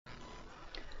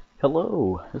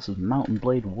Hello, this is Mountain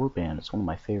Blade Warband. It's one of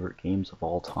my favorite games of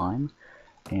all time,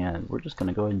 and we're just going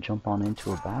to go ahead and jump on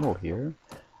into a battle here.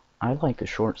 I like the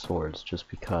short swords just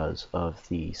because of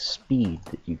the speed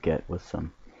that you get with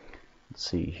them. Let's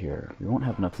see here. We won't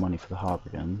have enough money for the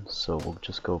Haubergen, so we'll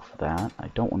just go for that. I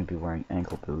don't want to be wearing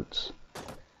ankle boots,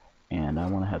 and I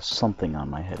want to have something on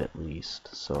my head at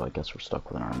least, so I guess we're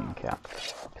stuck with an arming cap,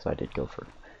 because I did go for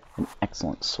an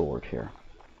excellent sword here.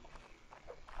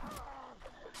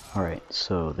 Alright,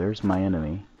 so there's my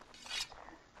enemy.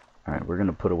 Alright, we're going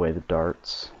to put away the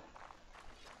darts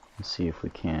and see if we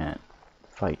can't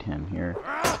fight him here.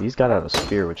 He's got out a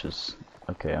spear, which is...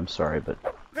 okay, I'm sorry, but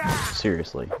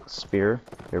seriously. Spear?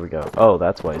 Here we go. Oh,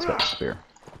 that's why he's got the spear.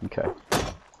 Okay.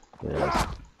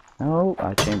 Oh,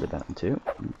 I chambered that in two.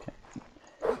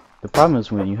 Okay. The problem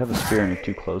is when you have a spear and you're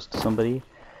too close to somebody,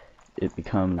 it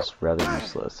becomes rather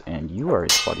useless. And you are a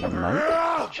bloody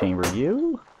knight. Chamber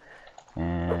you.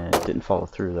 And it didn't follow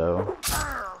through though.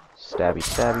 Stabby,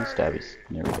 stabby, stabby.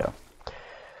 There we go.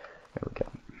 There we go.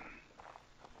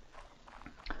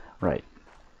 Right.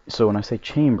 So when I say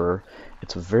chamber,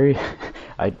 it's a very...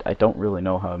 I don't really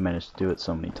know how I managed to do it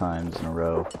so many times in a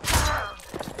row.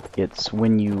 It's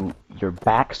when your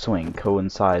backswing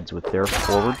coincides with their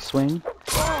forward swing,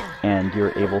 and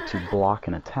you're able to block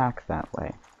an attack that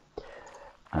way.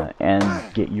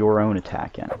 And get your own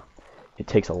attack in. It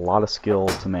takes a lot of skill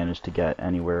to manage to get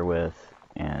anywhere with,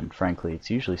 and frankly, it's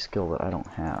usually skill that I don't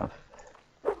have.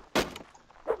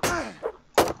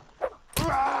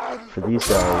 For these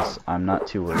guys, I'm not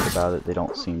too worried about it. They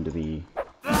don't seem to be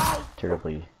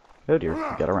terribly... oh dear,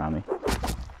 get around me.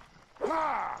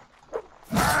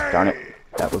 Darn it.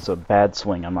 That was a bad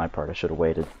swing on my part. I should have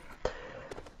waited.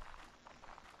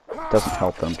 Doesn't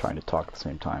help that I'm trying to talk at the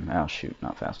same time. Oh shoot,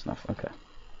 not fast enough. Okay.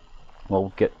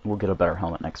 Well, we'll get a better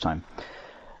helmet next time.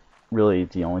 Really,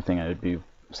 the only thing I would be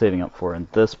saving up for in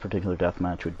this particular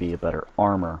deathmatch would be a better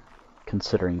armor,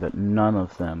 considering that none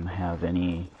of them have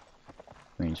any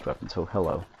ranged weapons. So,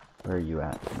 hello. Where are you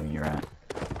at? Where you're at?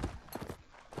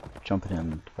 Jumping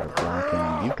in, better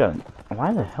blocking. You've got...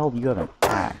 why the hell do you have an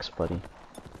axe, buddy?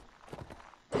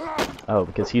 Oh,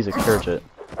 because he's a Khergit.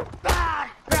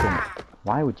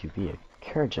 Why would you be a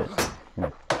Khergit in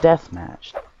a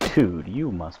deathmatch? Dude,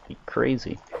 you must be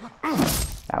crazy.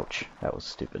 Ouch, that was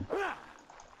stupid.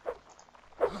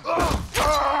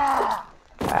 Ah,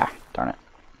 darn it.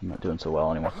 I'm not doing so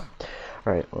well anymore.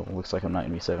 Alright, well, looks like I'm not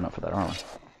going to be saving up for that armor.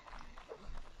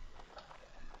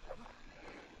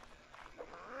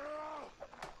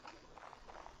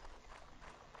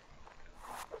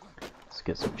 Let's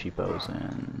get some cheapos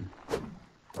and... I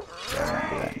don't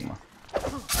do that anymore.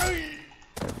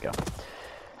 There we go.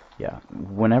 Yeah,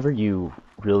 whenever you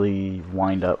really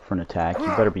wind up for an attack, you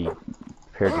better be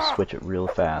prepared to switch it real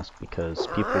fast, because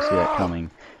people see that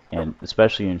coming, and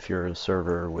especially if you're a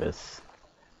server with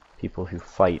people who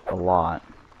fight a lot,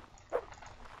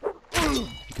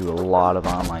 do a lot of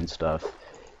online stuff,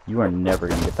 you are never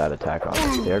going to get that attack off.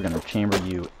 They're going to chamber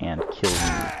you and kill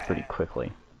you pretty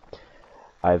quickly.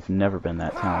 I've never been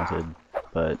that talented,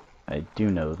 but I do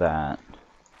know that.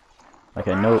 Like,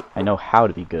 I know how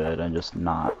to be good, I'm just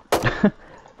not.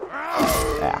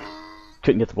 Ah,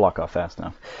 couldn't get the block off fast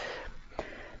enough.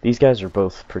 These guys are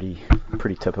both pretty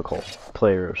typical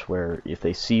players, where if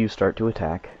they see you start to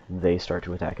attack, they start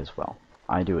to attack as well.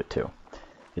 I do it too.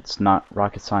 It's not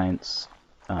rocket science.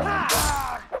 There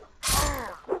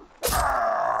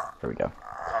we go.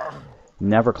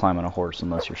 Never climb on a horse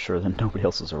unless you're sure that nobody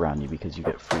else is around you, because you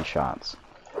get free shots.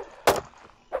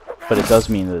 But it does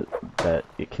mean that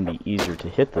it can be easier to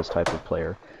hit this type of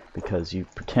player, because you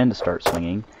pretend to start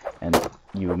swinging, and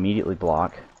you immediately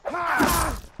block.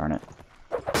 Darn it.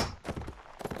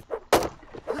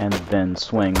 And then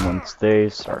swing once they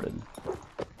started.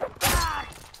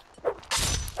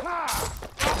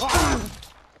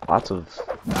 Lots of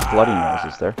bloody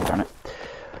noises there. Darn it.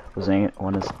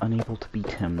 One is unable to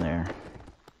beat him there.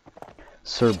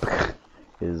 Serb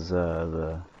is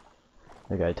the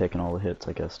guy taking all the hits,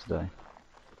 I guess, today.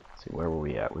 Let's see, where were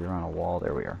we at? We were on a wall.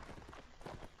 There we are.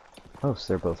 Oh, so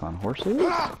they're both on horses?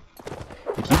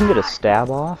 If you can get a stab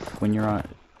off when you're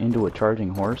into a charging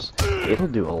horse, it'll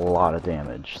do a lot of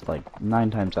damage. Like,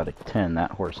 9 times out of 10, that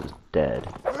horse is dead.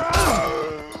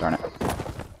 Darn it.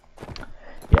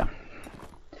 Yeah.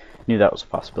 Knew that was a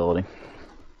possibility.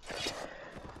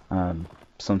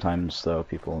 Sometimes, though,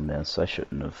 people miss. I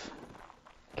shouldn't have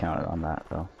counted on that,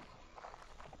 though.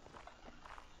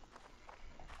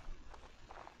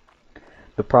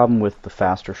 The problem with the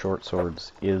faster short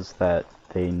swords is that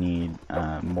they need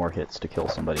more hits to kill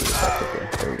somebody effectively.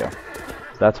 There we go.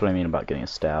 So that's what I mean about getting a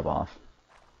stab off.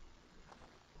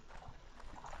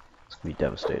 Be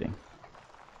devastating.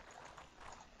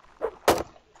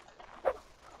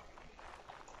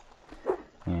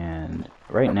 And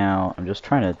right now, I'm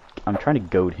trying to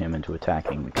goad him into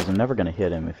attacking because I'm never gonna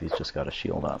hit him if he's just got a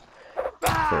shield up.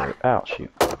 Ow,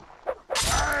 shoot.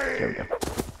 There we go.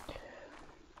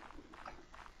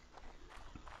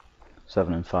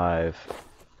 7 and 5.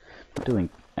 Not doing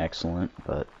excellent,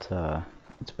 but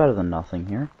it's better than nothing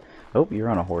here. Oh, you're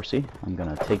on a horsey. I'm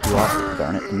gonna take you off.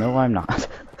 Darn it. No, I'm not.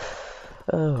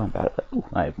 Oh, I'm bad at that. Ooh,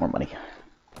 I have more money.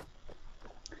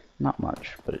 Not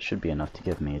much, but it should be enough to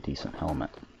give me a decent helmet.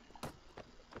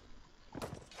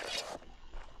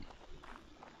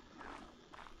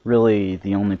 Really,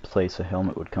 the only place a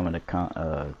helmet would come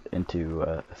into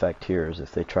effect here is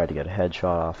if they try to get a headshot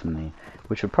off of me,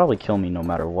 which would probably kill me no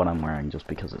matter what I'm wearing, just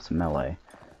because it's melee.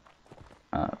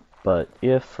 But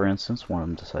if, for instance, one of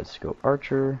them decides to go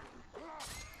archer,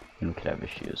 then we could have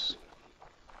issues.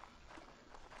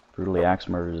 Brutally axe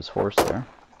murdered his horse there.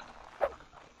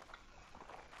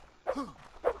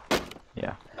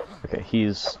 Yeah. Okay,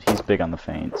 he's big on the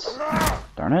feints.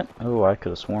 Darn it! Oh, I could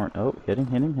have sworn. Oh, hit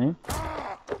him.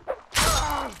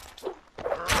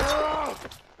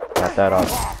 Got that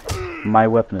off. My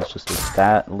weapon is just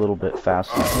that little bit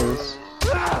faster than his.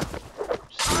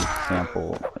 Just an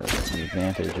example of the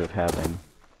advantage of having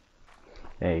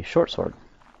a short sword.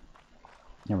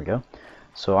 There we go.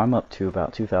 So I'm up to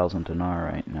about 2,000 dinar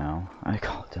right now. I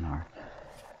call it dinar.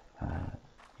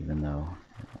 Even though...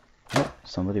 Oh,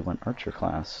 somebody went archer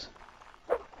class.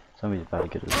 Somebody's about to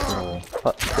get his little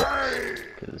butt kicked,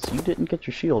 because you didn't get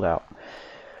your shield out.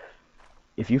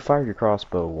 If you fire your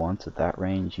crossbow once at that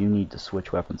range, you need to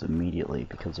switch weapons immediately,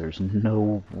 because there's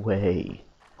no way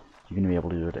you're going to be able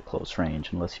to do it at close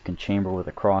range, unless you can chamber with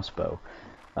a crossbow.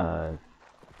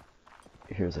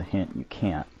 Here's a hint, you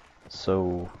can't.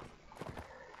 So,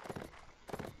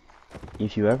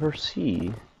 if you ever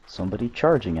see somebody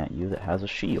charging at you that has a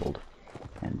shield,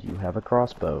 and you have a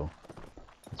crossbow,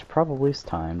 it's probably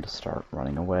time to start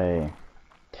running away.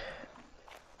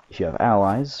 If you have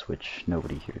allies, which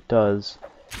nobody here does...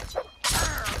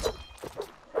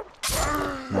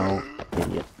 No,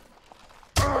 idiot.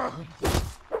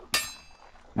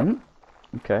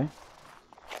 Okay.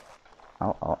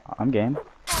 I'm game.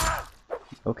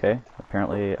 Okay,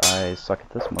 apparently I suck at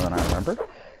this more than I remember.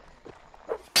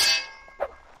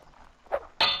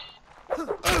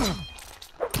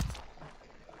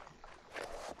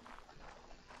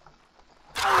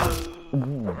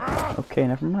 Ooh, okay,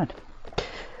 never mind.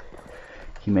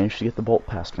 He managed to get the bolt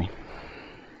past me.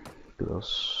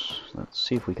 Let's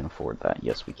see if we can afford that.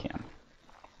 Yes, we can.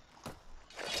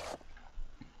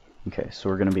 Okay, so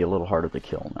we're going to be a little harder to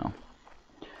kill now.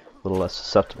 A little less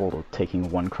susceptible to taking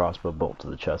one crossbow bolt to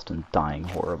the chest and dying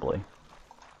horribly.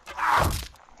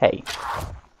 Hey,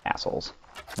 assholes.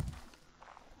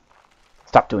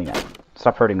 Stop doing that.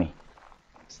 Stop hurting me.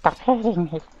 Stop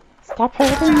hurting me. Stop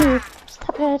hurting me.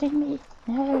 Stop hurting me.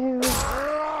 No.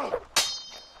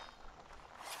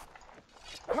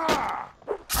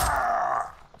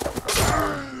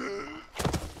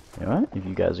 You know what? If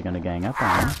you guys are going to gang up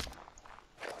on me.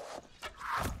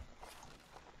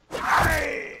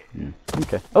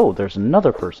 Okay. Oh, there's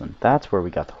another person. That's where we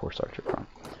got the horse archer from.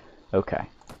 Okay.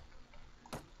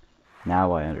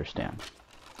 Now I understand.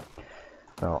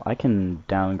 Well, I can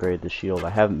downgrade the shield. I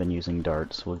haven't been using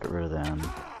darts, so we'll get rid of them.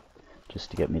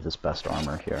 Just to get me this best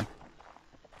armor here.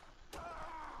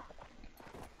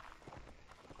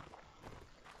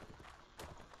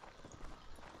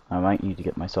 I might need to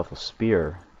get myself a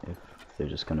spear if they're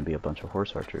just going to be a bunch of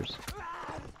horse archers.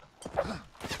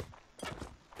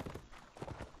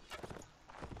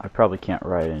 I probably can't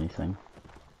ride anything.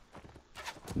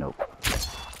 Nope.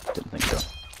 Didn't think so.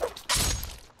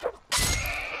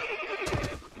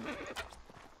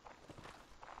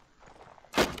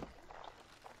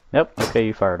 Yep, okay,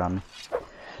 you fired on me.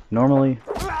 Normally,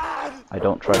 I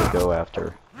don't try to go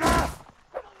after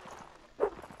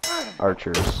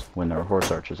archers when there are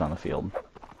horse archers on the field,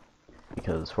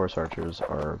 because horse archers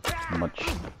are much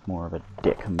more of a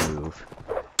dick move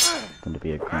than to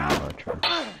be a ground archer.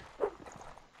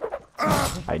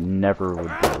 I never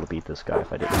would be able to beat this guy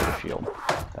if I didn't have a shield.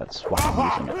 That's why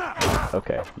I'm using it.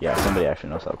 Okay, yeah, somebody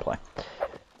actually knows how to play.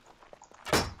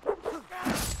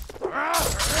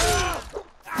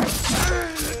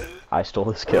 I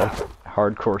stole his kill.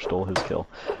 Hardcore stole his kill.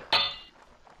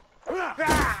 There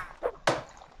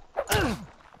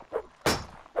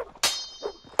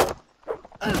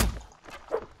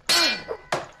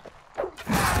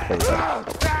we go.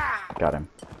 Got him.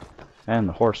 And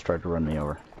the horse tried to run me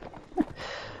over.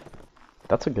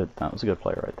 That was a good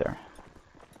player right there.